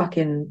own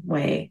fucking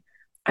way.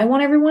 I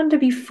want everyone to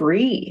be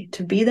free,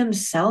 to be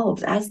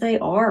themselves as they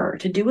are,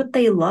 to do what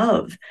they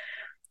love,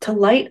 to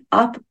light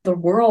up the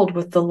world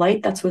with the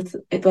light that's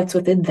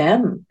within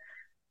them,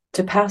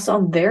 to pass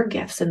on their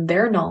gifts and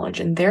their knowledge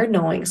and their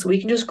knowing, so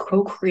we can just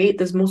co-create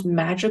this most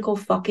magical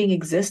fucking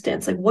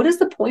existence. Like, what is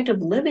the point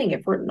of living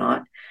if we're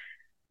not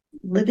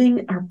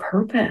living our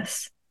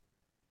purpose?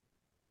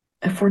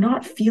 If we're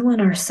not feeling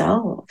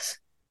ourselves?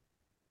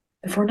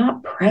 If we're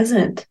not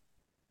present?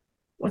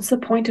 What's the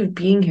point of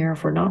being here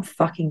if we're not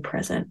fucking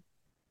present?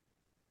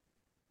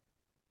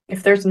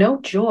 If there's no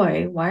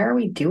joy, why are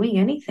we doing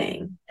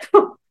anything?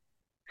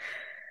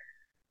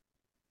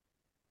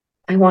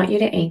 I want you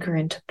to anchor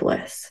into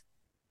bliss.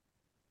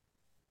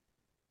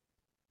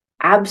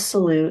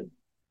 Absolute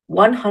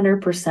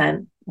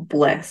 100%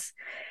 bliss.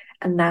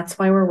 And that's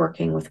why we're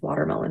working with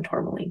watermelon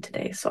tourmaline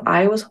today. So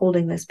I was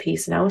holding this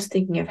piece and I was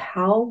thinking of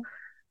how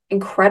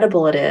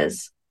incredible it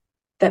is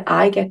that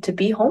I get to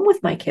be home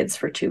with my kids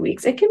for 2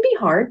 weeks. It can be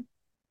hard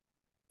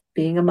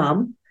being a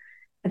mom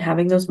and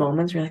having those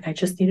moments where you're like, I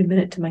just need a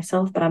minute to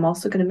myself, but I'm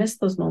also going to miss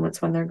those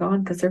moments when they're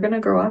gone, because they're going to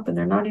grow up and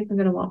they're not even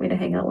going to want me to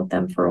hang out with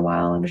them for a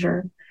while, I'm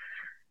sure.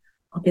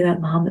 I'll be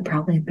that mom that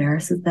probably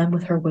embarrasses them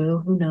with her woo.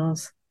 Who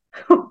knows?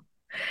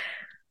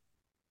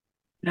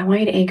 And I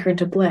want you to anchor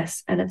into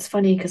bliss. And it's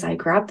funny because I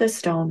grabbed this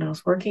stone and I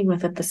was working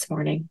with it this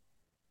morning.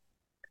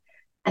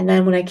 And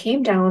then when I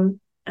came down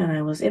and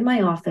I was in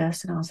my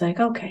office and I was like,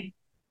 okay,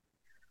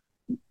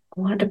 I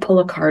wanted to pull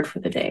a card for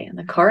the day. And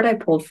the card I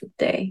pulled for the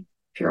day,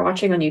 if you're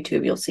watching on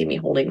YouTube, you'll see me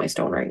holding my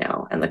stone right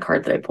now. And the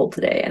card that I pulled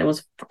today, and it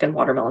was fucking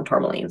watermelon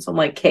tourmaline. So I'm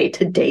like, okay,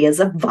 today is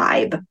a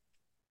vibe.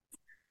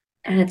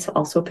 And it's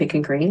also pink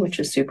and green,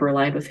 which is super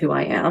aligned with who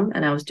I am.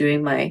 And I was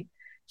doing my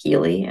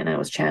Healy and I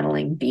was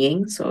channeling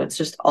being. So it's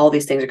just all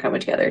these things are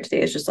coming together.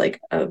 Today is just like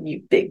a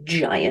big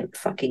giant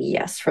fucking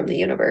yes from the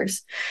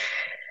universe.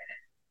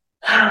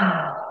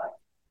 So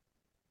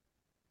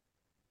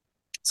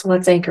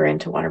let's anchor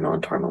into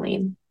watermelon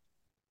tourmaline.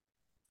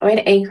 I'm going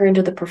to anchor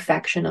into the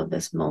perfection of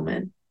this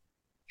moment.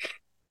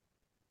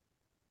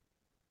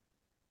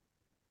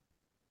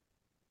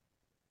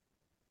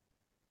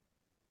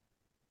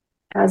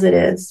 As it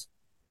is.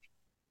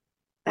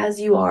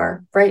 As you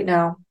are right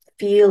now.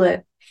 Feel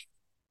it.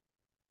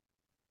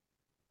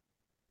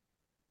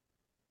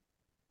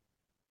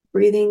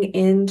 Breathing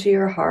into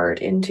your heart,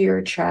 into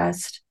your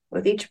chest.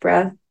 With each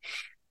breath,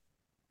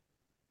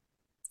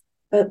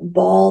 that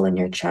ball in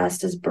your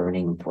chest is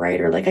burning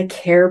brighter, like a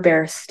Care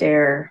Bear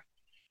stare.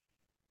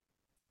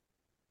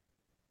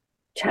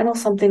 Channel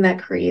something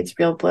that creates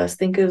real bliss.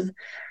 Think of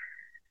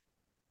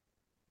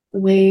the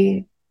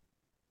way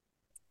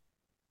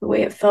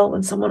it felt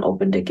when someone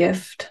opened a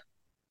gift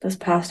this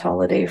past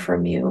holiday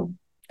from you,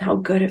 how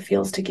good it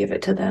feels to give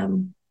it to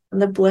them,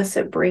 and the bliss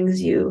it brings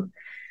you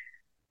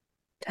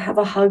to have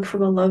a hug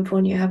from a loved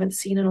one you haven't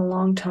seen in a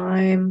long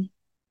time.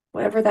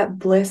 Whatever that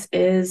bliss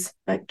is,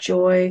 that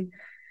joy.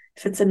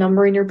 If it's a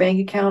number in your bank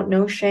account,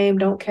 no shame,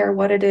 don't care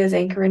what it is,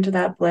 anchor into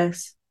that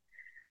bliss.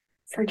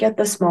 Forget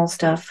the small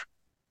stuff.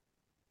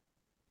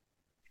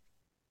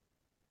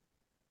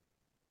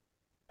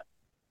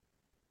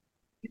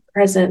 Be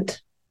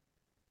present.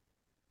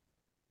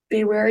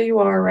 Be where you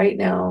are right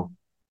now.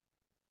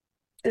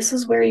 This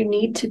is where you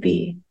need to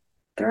be.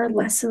 There are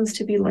lessons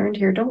to be learned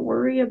here. Don't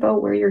worry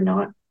about where you're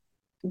not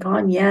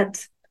gone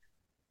yet.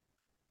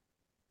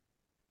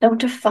 Don't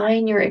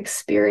define your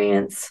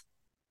experience.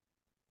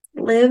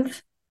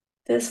 Live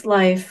this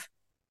life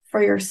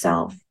for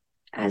yourself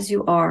as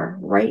you are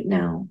right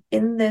now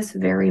in this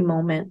very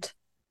moment.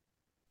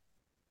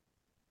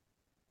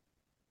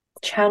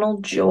 Channel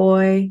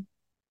joy,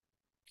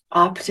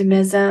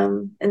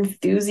 optimism,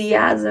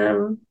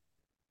 enthusiasm.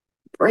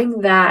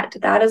 Bring that.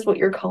 That is what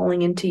you're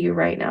calling into you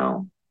right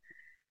now.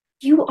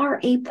 You are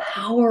a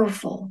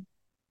powerful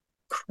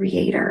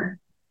creator.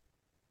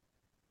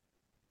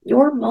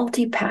 Your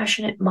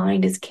multi-passionate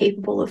mind is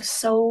capable of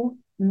so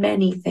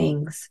many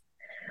things.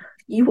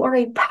 You are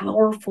a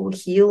powerful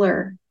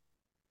healer.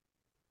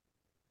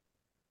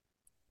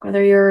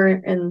 Whether you're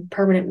in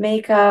permanent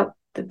makeup,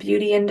 the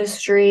beauty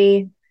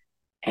industry,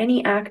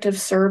 any act of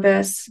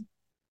service,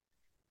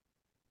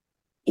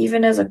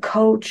 even as a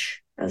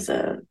coach, as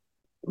a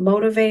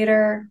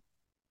motivator,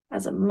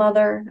 as a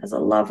mother, as a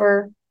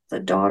lover, as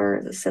a daughter,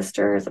 as a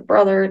sister, as a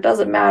brother, it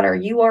doesn't matter.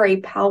 You are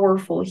a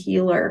powerful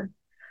healer.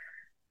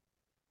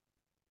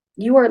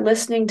 You are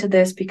listening to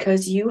this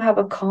because you have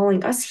a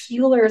calling. Us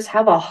healers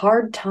have a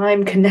hard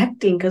time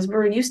connecting because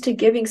we're used to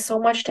giving so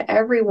much to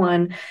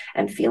everyone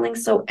and feeling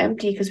so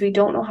empty because we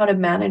don't know how to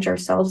manage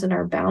ourselves and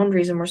our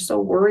boundaries. And we're so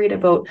worried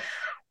about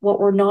what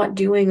we're not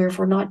doing or if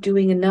we're not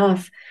doing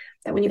enough,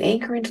 that when you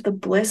anchor into the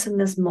bliss in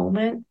this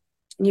moment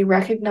and you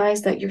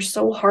recognize that you're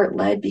so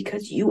heart-led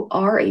because you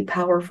are a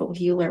powerful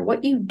healer.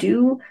 What you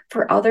do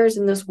for others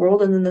in this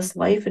world and in this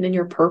life and in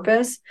your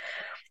purpose,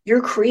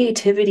 your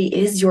creativity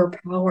is your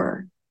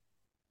power.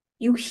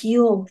 You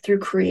heal through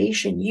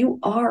creation. You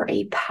are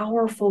a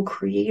powerful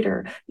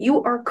creator.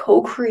 You are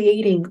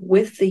co-creating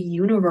with the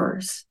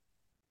universe.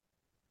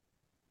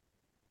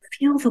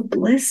 Feel the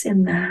bliss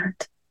in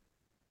that.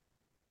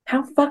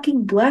 How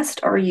fucking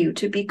blessed are you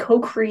to be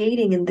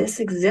co-creating in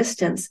this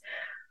existence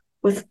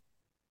with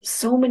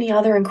so many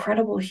other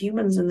incredible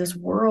humans in this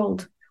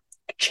world,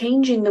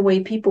 changing the way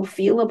people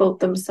feel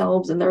about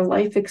themselves and their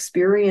life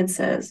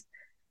experiences.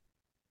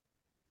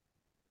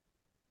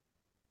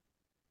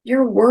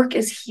 Your work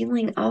is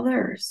healing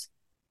others.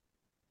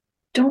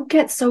 Don't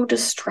get so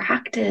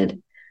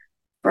distracted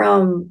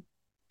from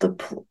the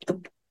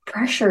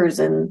pressures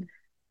and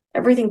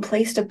everything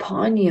placed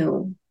upon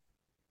you.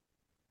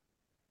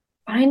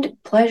 Find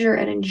pleasure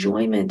and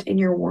enjoyment in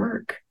your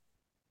work.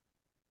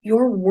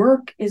 Your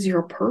work is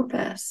your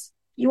purpose.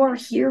 You are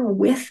here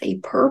with a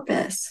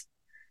purpose.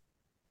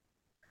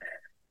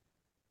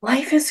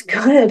 Life is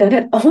good and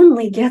it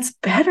only gets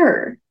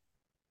better.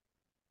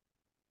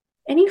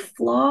 Any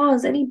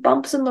flaws, any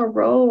bumps in the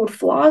road,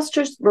 flaws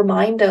just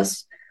remind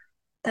us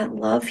that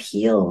love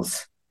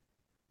heals.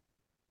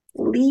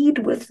 Lead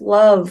with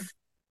love.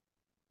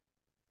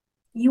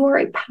 You are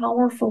a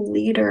powerful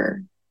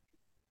leader.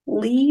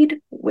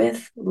 Lead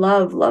with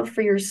love. Love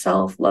for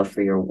yourself, love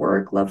for your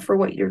work, love for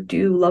what you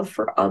do, love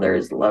for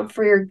others, love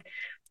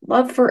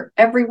for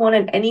everyone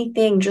and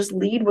anything. Just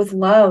lead with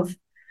love.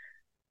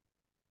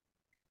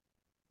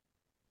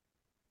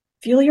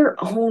 Feel your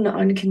own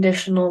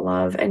unconditional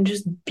love and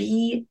just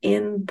be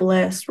in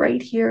bliss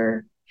right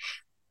here,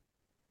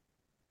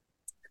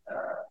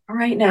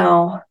 right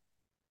now.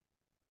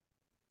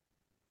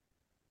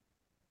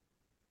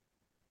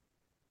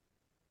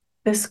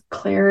 This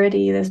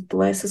clarity, this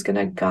bliss is going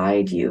to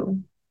guide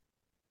you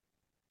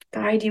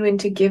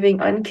into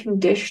giving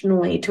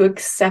unconditionally, to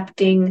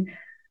accepting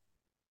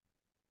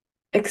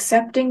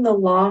the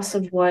loss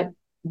of what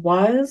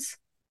was,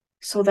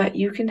 so that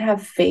you can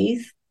have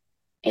faith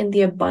in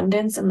the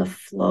abundance and the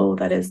flow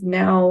that is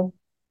now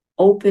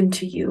open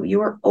to you.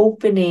 You are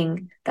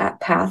opening that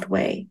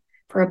pathway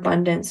for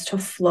abundance to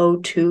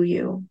flow to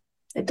you.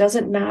 It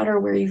doesn't matter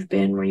where you've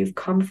been, where you've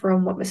come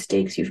from, what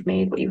mistakes you've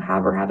made, what you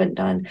have or haven't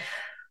done.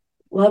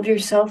 Love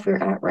yourself where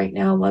you're at right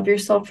now. Love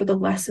yourself for the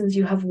lessons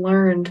you have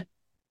learned.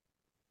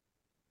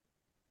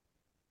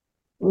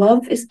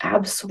 Love is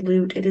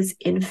absolute. It is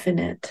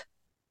infinite.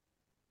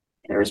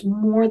 There is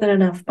more than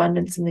enough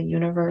abundance in the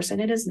universe, and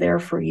it is there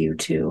for you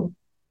too.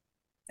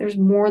 There's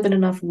more than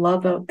enough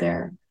love out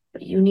there,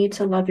 but you need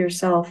to love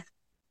yourself.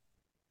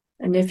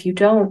 And if you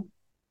don't,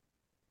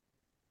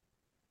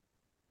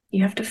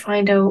 you have to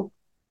find out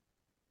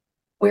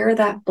where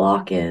that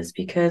block is,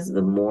 because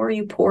the more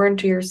you pour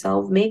into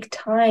yourself, make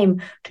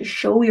time to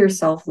show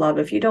yourself love.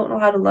 If you don't know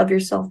how to love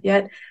yourself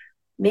yet,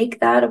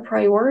 make that a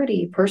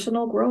priority.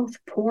 Personal growth,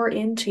 pour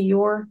into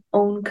your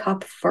own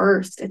cup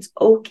first. It's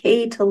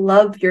okay to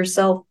love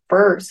yourself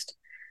first,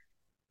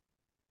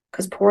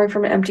 because pouring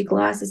from an empty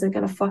glass isn't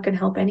going to fucking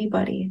help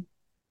anybody.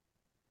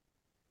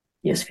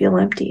 You just feel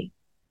empty.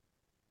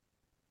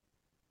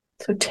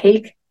 So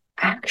take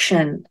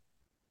action.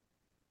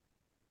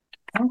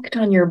 Act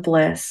on your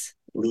bliss.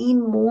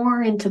 Lean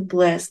more into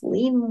bliss.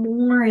 Lean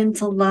more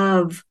into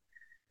love.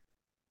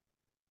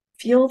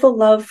 Feel the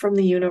love from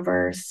the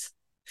universe.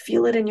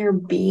 Feel it in your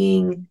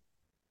being,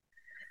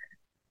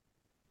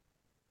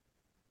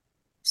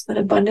 so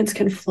that abundance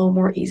can flow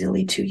more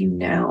easily to you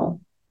now.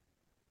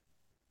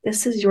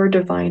 This is your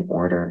divine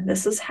order.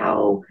 This is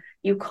how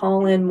you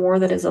call in more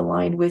that is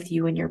aligned with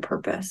you and your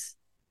purpose.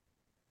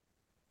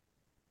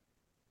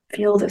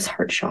 Feel this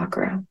heart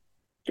chakra,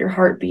 your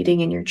heart beating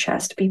in your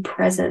chest. Be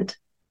present.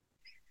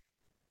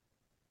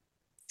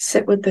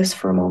 Sit with this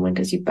for a moment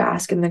as you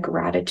bask in the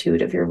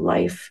gratitude of your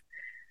life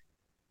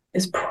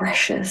is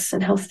precious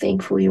and how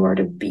thankful you are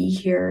to be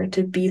here,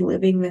 to be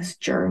living this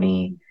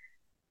journey,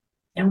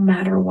 no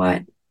matter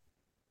what.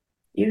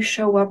 You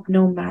show up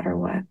no matter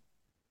what.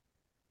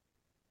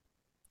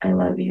 I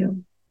love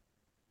you.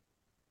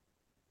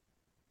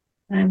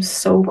 I'm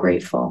so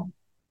grateful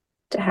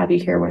to have you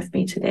here with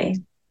me today.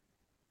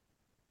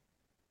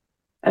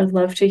 I'd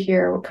love to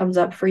hear what comes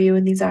up for you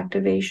in these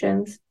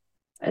activations.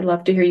 I'd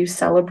love to hear you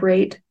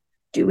celebrate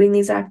doing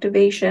these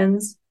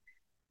activations.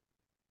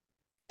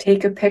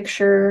 Take a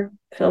picture,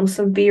 film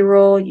some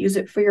B-roll, use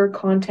it for your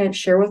content,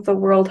 share with the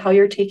world how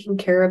you're taking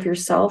care of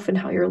yourself and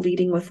how you're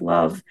leading with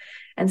love,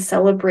 and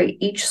celebrate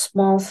each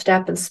small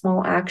step and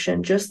small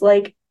action, just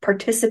like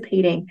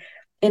participating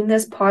in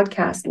this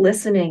podcast,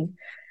 listening.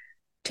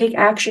 Take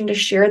action to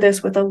share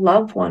this with a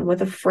loved one,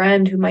 with a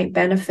friend who might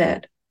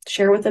benefit.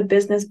 Share with a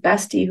business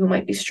bestie who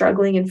might be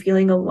struggling and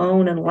feeling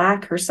alone and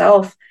lack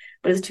herself,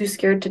 but is too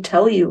scared to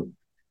tell you.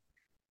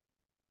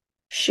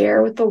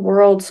 Share with the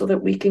world so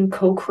that we can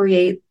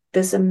co-create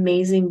this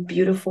amazing,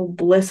 beautiful,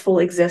 blissful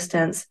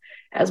existence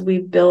as we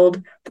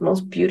build the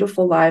most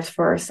beautiful lives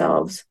for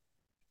ourselves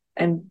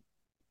and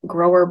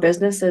grow our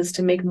businesses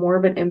to make more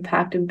of an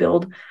impact and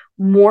build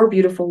more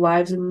beautiful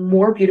lives and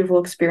more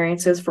beautiful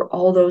experiences for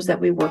all those that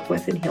we work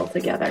with and heal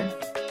together.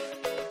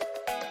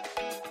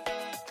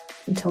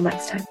 Until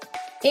next time.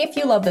 If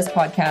you love this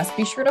podcast,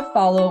 be sure to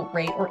follow,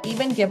 rate, or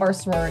even give our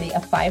sorority a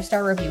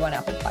 5-star review on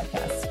Apple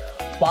Podcasts.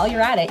 While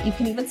you're at it, you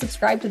can even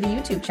subscribe to the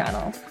YouTube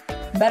channel.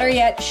 Better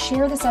yet,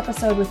 share this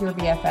episode with your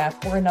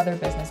BFF or another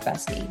business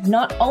bestie.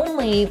 Not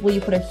only will you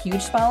put a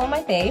huge smile on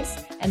my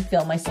face and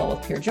fill my soul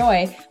with pure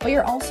joy, but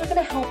you're also going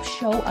to help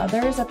show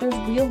others that there's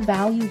real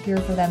value here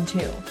for them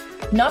too.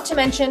 Not to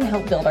mention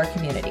help build our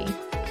community.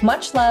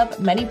 Much love,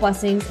 many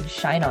blessings, and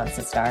shine on,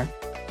 Sistar.